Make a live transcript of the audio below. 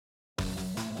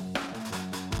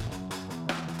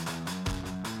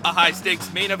a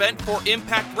high-stakes main event for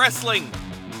Impact Wrestling.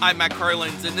 I'm Matt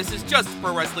Carlins, and this is Just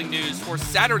Pro Wrestling News for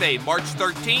Saturday, March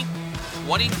 13th,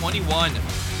 2021.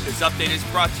 This update is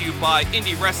brought to you by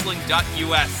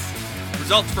IndieWrestling.us.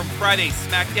 Results from Friday's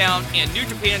SmackDown and New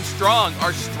Japan Strong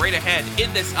are straight ahead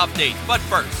in this update, but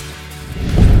first,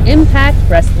 Impact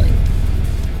Wrestling.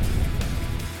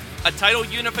 A title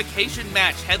unification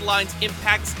match headlines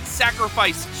Impact's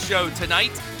Sacrifice show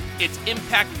tonight. It's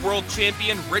Impact World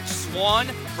Champion Rich Swann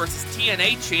versus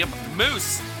TNA champ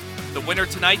Moose. The winner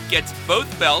tonight gets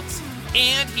both belts,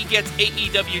 and he gets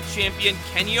AEW champion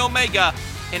Kenny Omega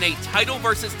in a title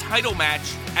versus title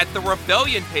match at the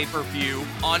Rebellion pay-per-view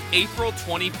on April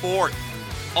 24th.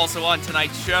 Also on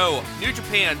tonight's show, New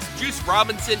Japan's Juice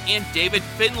Robinson and David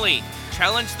Finlay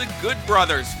challenge the Good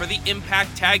Brothers for the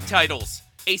Impact Tag titles.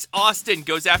 Ace Austin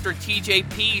goes after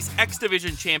TJP's X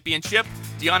Division Championship.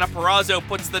 Deonna Purrazzo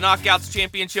puts the Knockouts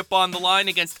Championship on the line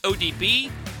against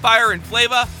ODB. Fire and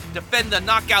Flava defend the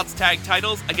Knockouts Tag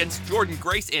titles against Jordan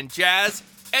Grace and Jazz.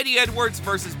 Eddie Edwards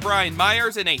versus Brian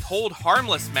Myers in a Hold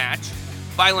Harmless match.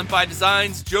 Violent by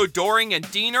Design's Joe Doring and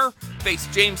Diener face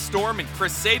James Storm and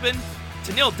Chris Sabin.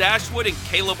 Tenille Dashwood and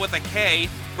Caleb with a K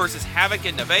versus Havoc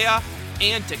and Nevaeh.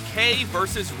 And Decay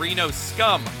versus Reno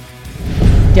Scum.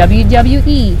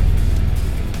 WWE.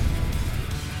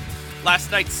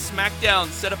 Last night's SmackDown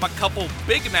set up a couple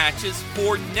big matches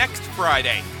for next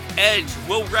Friday. Edge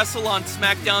will wrestle on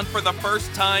SmackDown for the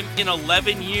first time in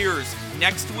 11 years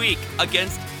next week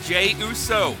against Jey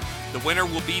Uso. The winner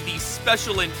will be the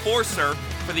special enforcer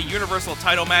for the Universal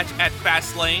title match at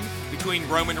Fastlane between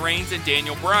Roman Reigns and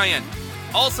Daniel Bryan.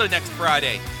 Also next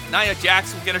Friday, Nia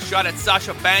Jax will get a shot at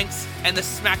Sasha Banks and the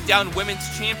SmackDown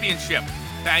Women's Championship.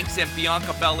 Banks and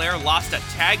Bianca Belair lost a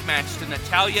tag match to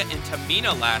Natalya and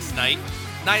Tamina last night.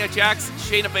 Nia Jax,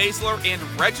 Shayna Baszler, and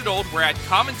Reginald were at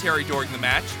commentary during the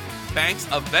match. Banks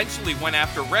eventually went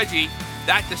after Reggie.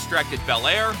 That distracted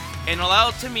Belair and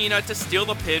allowed Tamina to steal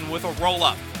the pin with a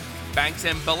roll-up. Banks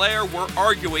and Belair were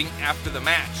arguing after the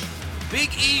match.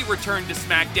 Big E returned to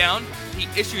SmackDown. He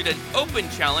issued an open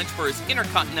challenge for his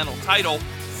Intercontinental title.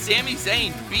 Sami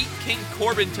Zayn beat King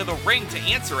Corbin to the ring to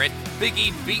answer it. Big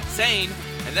E beat Zayn,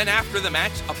 and then after the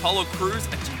match, Apollo Crews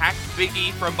attacked Big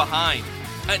E from behind.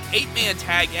 An 8-man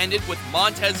tag ended with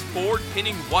Montez Ford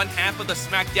pinning one half of the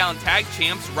SmackDown Tag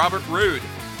Champs, Robert Roode.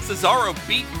 Cesaro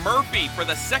beat Murphy for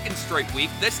the second straight week,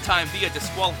 this time via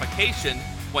disqualification.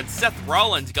 When Seth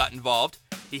Rollins got involved,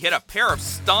 he hit a pair of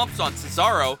stomps on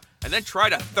Cesaro and then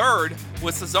tried a third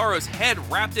with Cesaro's head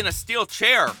wrapped in a steel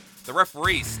chair. The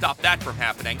referees stopped that from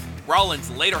happening.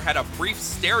 Rollins later had a brief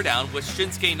stare-down with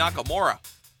Shinsuke Nakamura.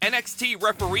 NXT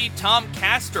referee Tom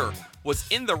Castor was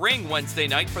in the ring Wednesday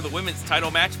night for the women's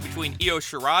title match between Io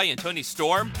Shirai and Toni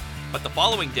Storm, but the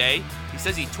following day, he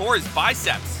says he tore his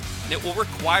biceps and it will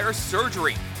require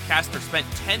surgery. Castor spent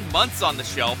 10 months on the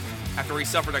shelf after he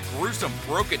suffered a gruesome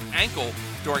broken ankle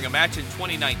during a match in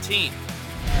 2019.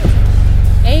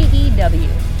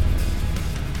 AEW.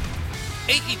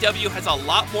 AEW has a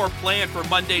lot more planned for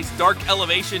Monday's Dark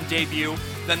Elevation debut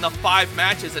than the 5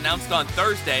 matches announced on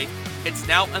Thursday. It's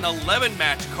now an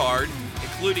 11-match card,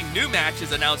 including new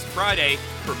matches announced Friday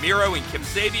for Miro and Kip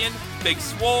Sabian, Big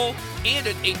Swole, and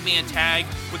an 8-man tag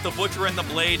with The Butcher and the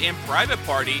Blade and Private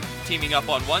Party teaming up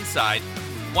on one side.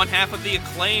 One half of the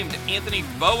Acclaimed, Anthony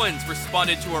Bowens,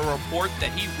 responded to a report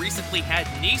that he recently had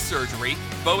knee surgery.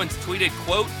 Bowens tweeted,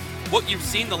 quote, "What you've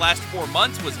seen the last 4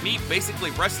 months was me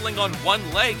basically wrestling on one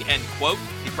leg," end quote.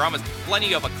 He promised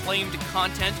plenty of Acclaimed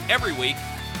content every week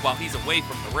while he's away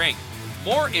from the ring.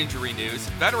 More injury news,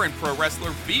 veteran pro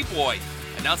wrestler B-Boy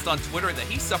announced on Twitter that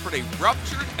he suffered a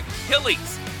ruptured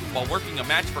Achilles while working a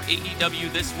match for AEW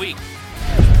this week.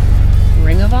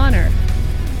 Ring of Honor.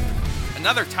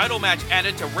 Another title match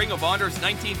added to Ring of Honor's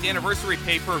 19th anniversary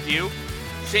pay-per-view.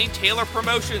 Shane Taylor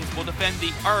Promotions will defend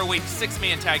the ROH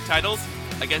 6-man tag titles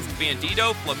against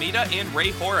Bandito, Flamita, and Ray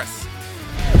Horace.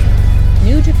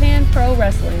 New Japan Pro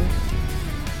Wrestling.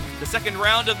 The second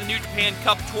round of the New Japan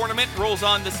Cup tournament rolls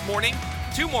on this morning.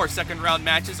 2 more second-round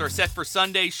matches are set for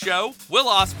Sunday's show. Will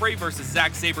Ospreay versus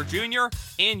Zack Sabre Jr.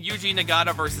 and Yuji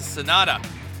Nagata versus Sonata.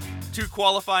 2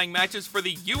 qualifying matches for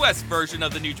the U.S. version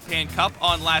of the New Japan Cup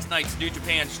on last night's New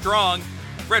Japan Strong.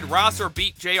 Fred Rosser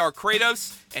beat J.R.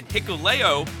 Kratos, and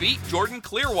Hikuleo beat Jordan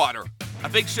Clearwater. A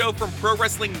big show from Pro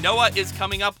Wrestling Noah is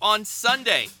coming up on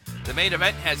Sunday. The main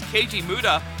event has Keiji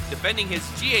Muta defending his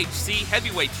GHC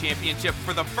Heavyweight Championship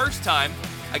for the first time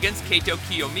against Kaito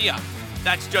Kiyomiya.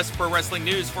 That's Just Pro Wrestling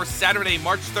News for Saturday,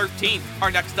 March 13th.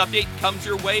 Our next update comes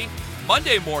your way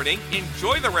Monday morning.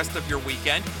 Enjoy the rest of your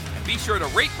weekend, and be sure to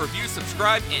rate, review,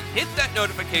 subscribe, and hit that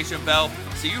notification bell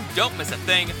so you don't miss a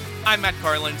thing. I'm Matt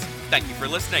Carlins. Thank you for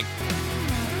listening.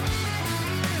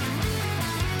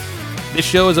 This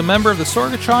show is a member of the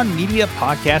Sorgatron Media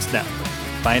Podcast Network.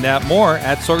 Find out more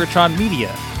at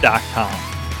sorgatronmedia.com.